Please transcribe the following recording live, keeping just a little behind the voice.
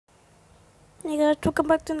Hey guys, welcome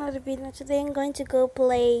back to another video. Today I'm going to go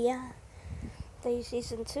play the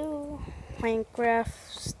season 2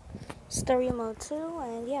 Minecraft story mode 2,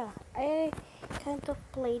 and yeah, I kind of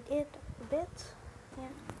played it a bit.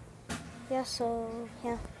 So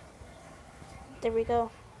there we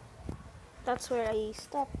go. That's where I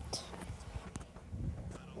stopped.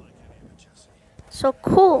 So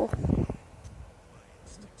cool.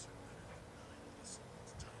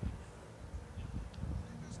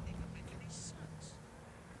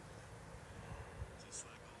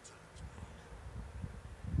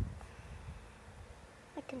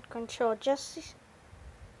 I can control just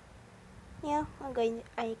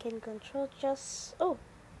I can control just I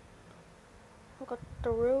got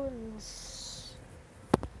the runes.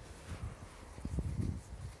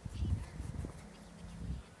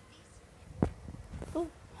 Oh,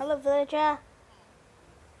 hello villager.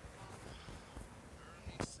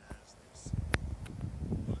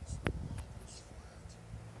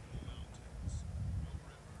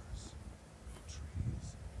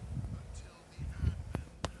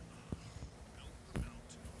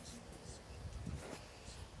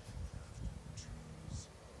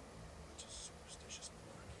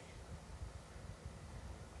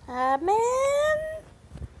 Man.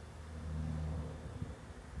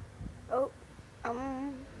 Oh,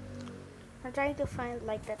 um, I'm trying to find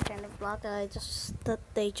like that kind of block that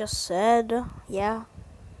they just said. Yeah.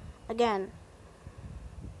 Again,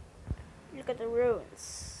 look at the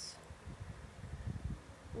ruins.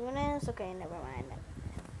 Ruins? Okay, never mind.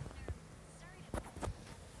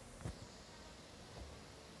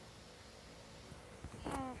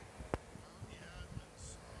 Mm.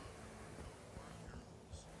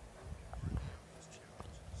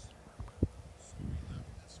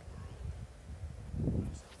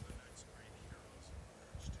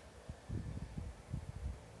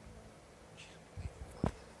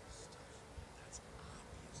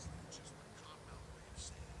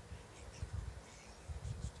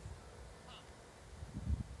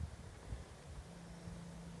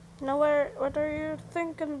 Now, what are you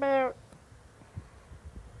thinking about?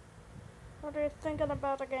 What are you thinking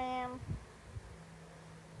about again?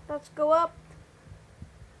 Let's go up.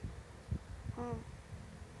 Hmm.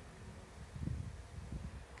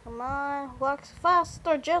 Come on, walk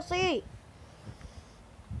faster, Jesse.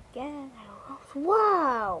 Yeah.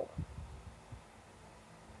 Wow.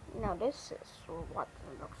 Now this is what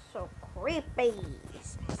looks so creepy.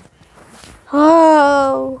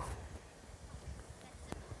 Oh.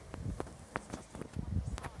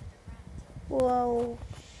 Whoa.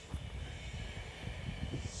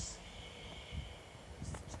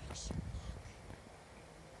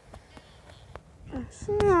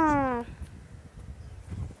 Hmm.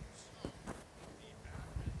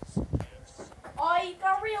 Oi,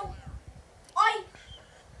 Gabriel! Oi!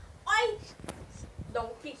 Oi!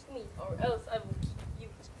 Don't kick me, or else I will kick you.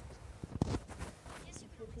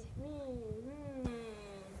 You kick me.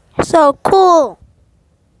 So cool.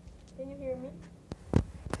 Can you hear me?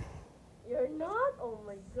 You're not? Oh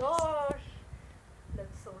my gosh.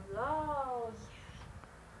 That's so loud.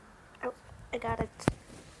 Oh, I got it.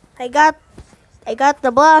 I got I got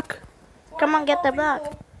the block. Who are Come you on, get the talking block.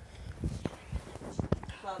 to?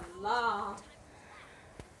 Lala.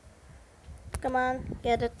 Come on,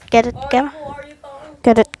 get it. Get it. Oi, Come on. who are you talking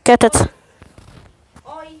Get it. to? Get it. Oi,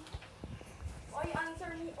 oi. Oi,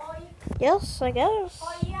 answer me. Oi. Yes, I guess.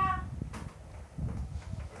 Oi, yeah.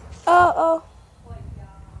 Oh. Oi, yeah.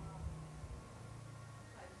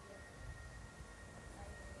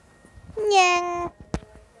 Nyang.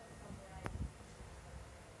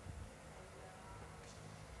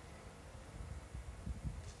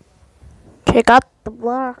 She got the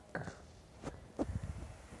block.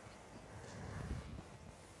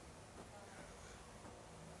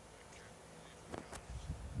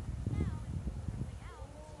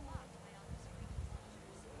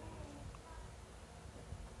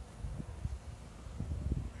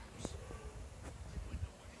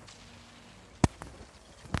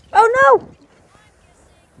 Oh no!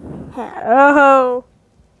 Oh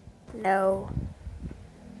no.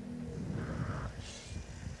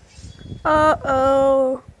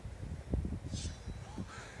 Oh.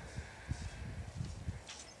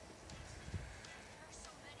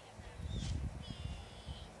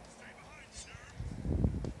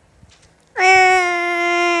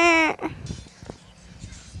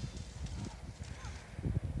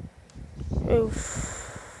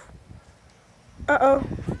 Oof. Uh-oh.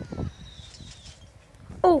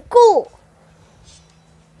 Oh, cool.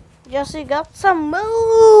 Jesse got some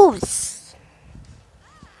moves.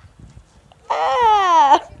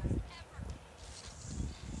 Ah.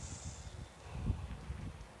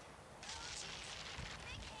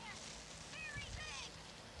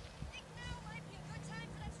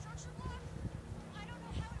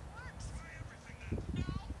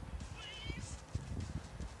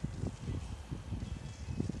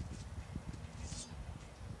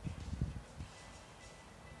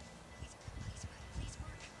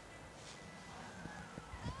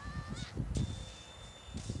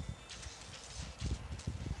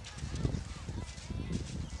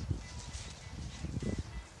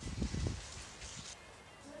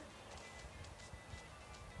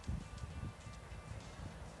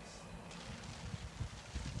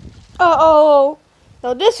 Uh-oh.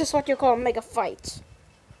 Now this is what you call mega fight.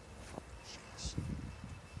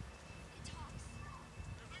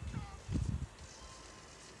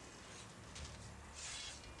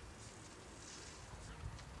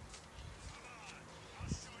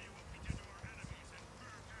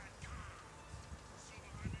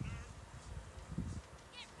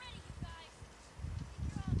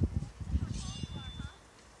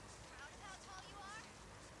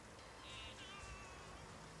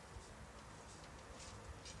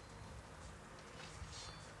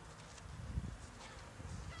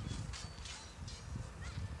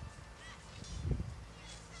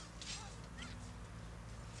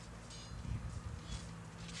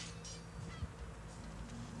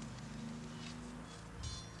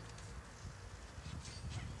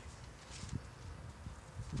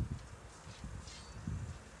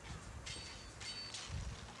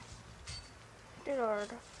 Dear Lord.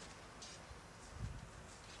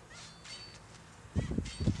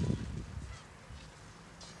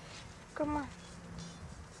 Come on.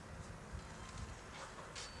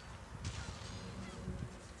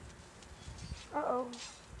 Uh-oh.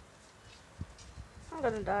 I'm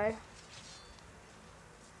gonna die.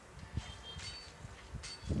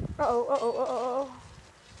 Uh-oh, uh-oh, uh-oh,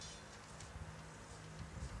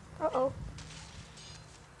 uh-oh. Uh-oh.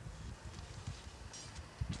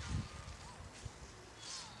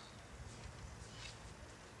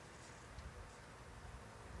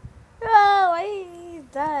 Oh, I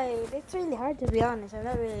died. It's really hard to be honest. I'm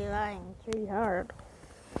not really lying. It's really hard.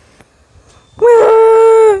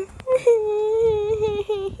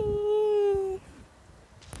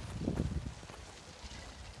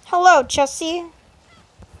 Hello, Chelsea.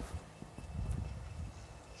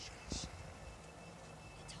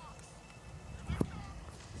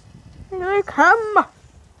 Here they come.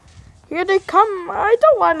 Here they come. I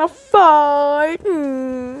don't wanna fight.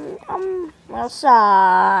 I'm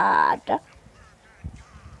sad.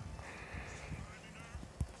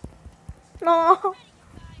 No.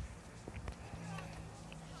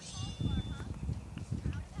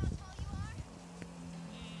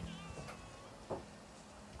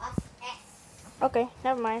 Okay,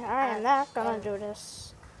 never mind. I am not gonna do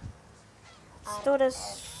this. Let's do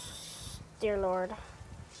this. Dear Lord.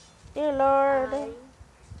 Dear Lord.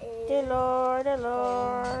 Dear Lord. Dear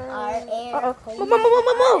Lord. Uh-oh.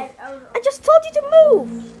 Move. I just told you to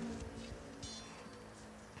move.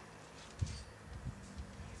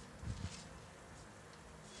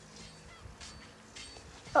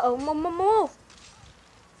 Uh-oh. Move.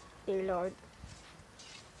 Dear Lord.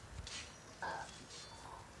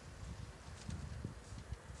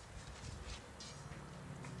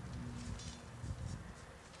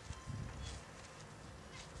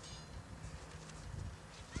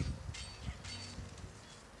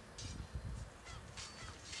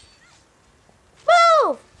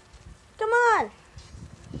 Move. Come on.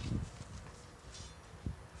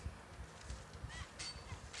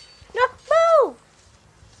 No, move.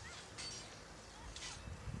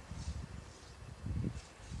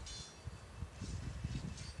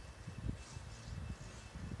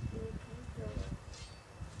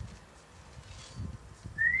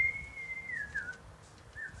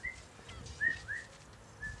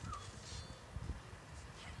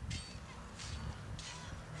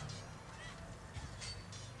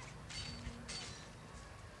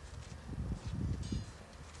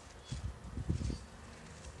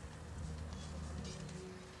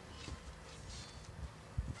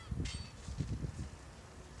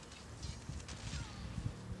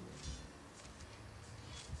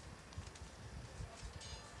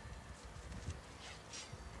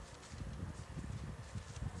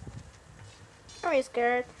 I'm really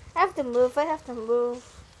scared. I have to move. I have to move.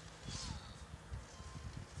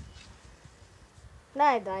 Now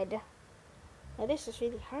I died. Now this is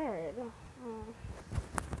really hard.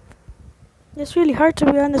 It's really hard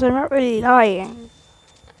to be honest. I'm not really lying.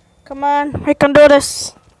 Come on, I can do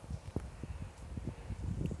this.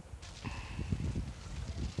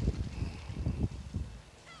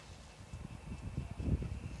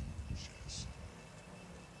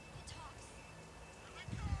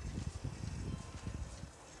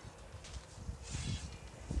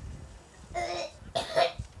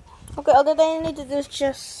 Okay, all that I need to do is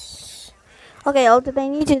just. Okay, all that I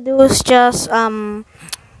need to do is just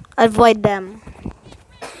avoid them.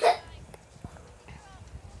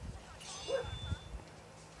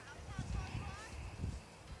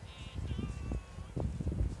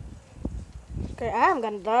 Okay, I'm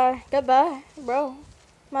gonna die. Goodbye, bro.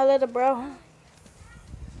 My little bro.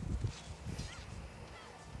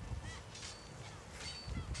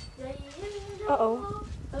 Uh oh.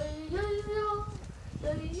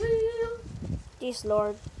 Dear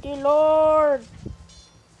Lord. Dear Lord.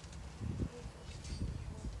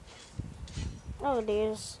 Oh,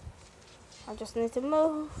 there's. I just need to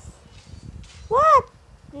move. What?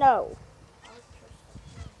 No.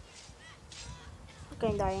 Okay,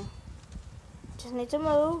 I'm dying. Just need to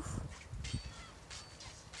move.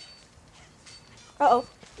 Uh oh.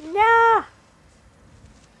 Nah.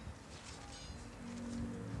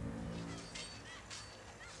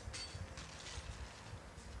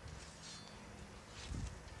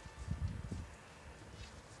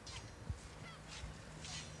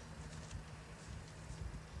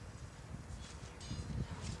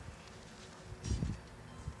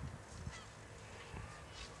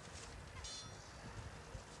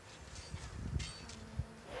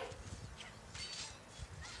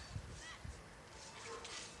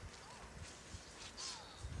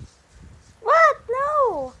 What?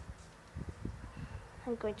 No.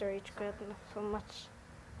 I'm going to rage quit so much.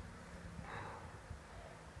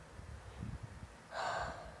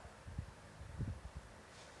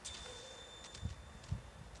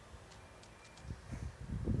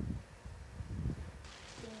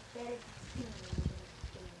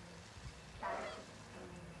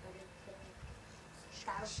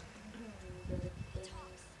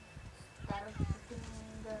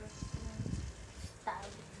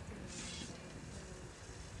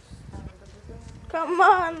 Come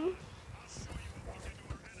on.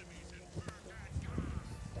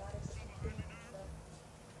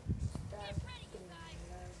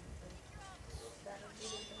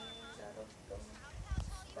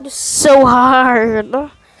 It's so hard.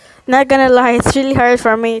 Not gonna lie, it's really hard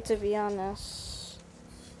for me to be honest.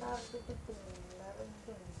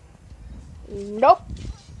 Nope.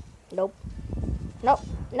 Nope. Nope.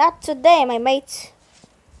 Not today, my mate.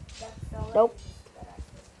 Nope.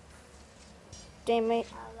 Damn mate.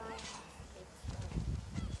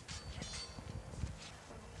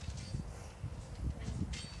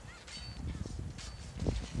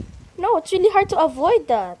 No, it's really hard to avoid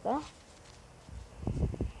that. Huh?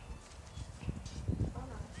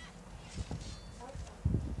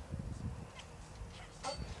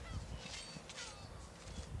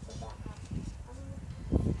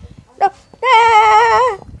 No.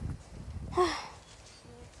 Ah!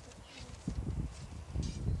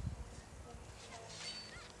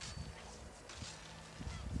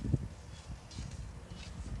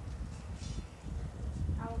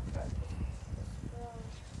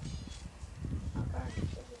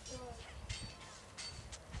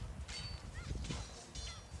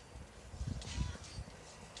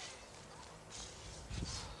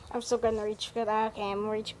 I'm still gonna reach quit. Okay, I'm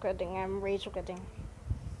reach quitting. I'm rage quitting.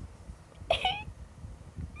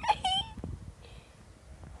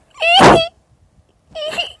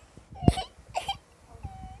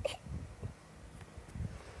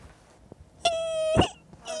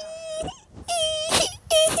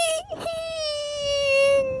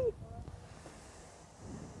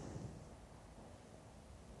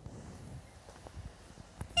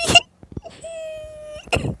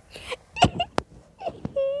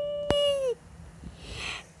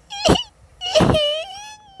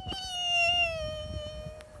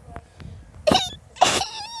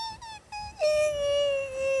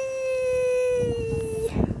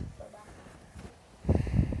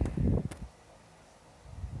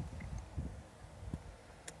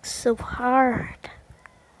 So hard.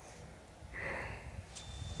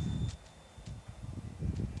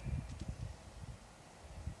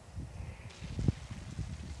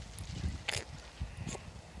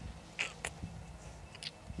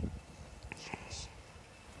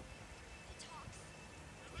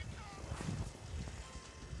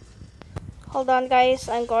 Hold on, guys.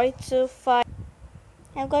 I'm going to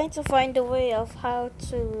find a way of how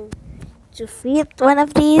to defeat one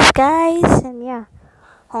of these guys. And yeah,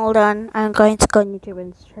 hold on. I'm going to go on YouTube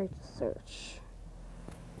and try to search.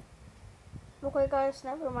 Okay, guys.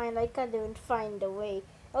 Never mind. I can't even find a way.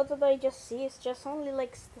 Although I just see it's just only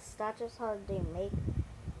like the statues how they make.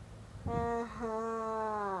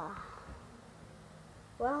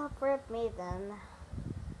 Well, prep me then.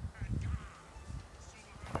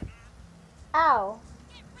 Ow.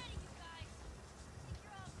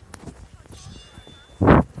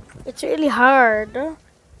 It's really hard.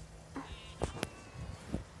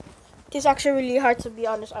 It's actually really hard to be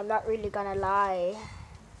honest. I'm not really gonna lie.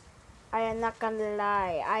 I am not gonna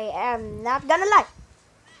lie. I am not gonna lie.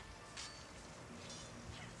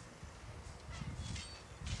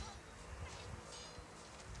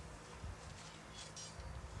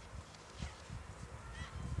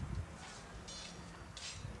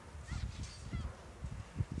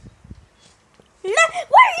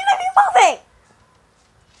 Why are you not moving?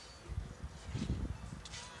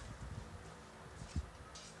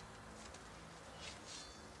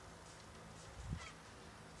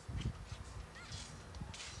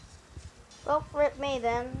 Go with me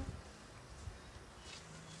then.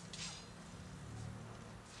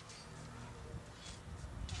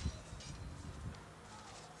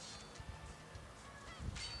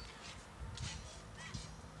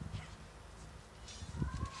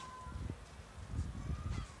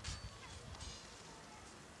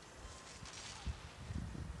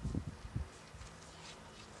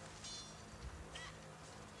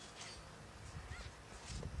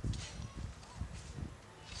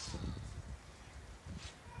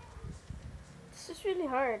 This is really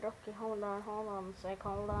hard. Okay, hold on a sec,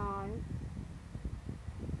 hold on.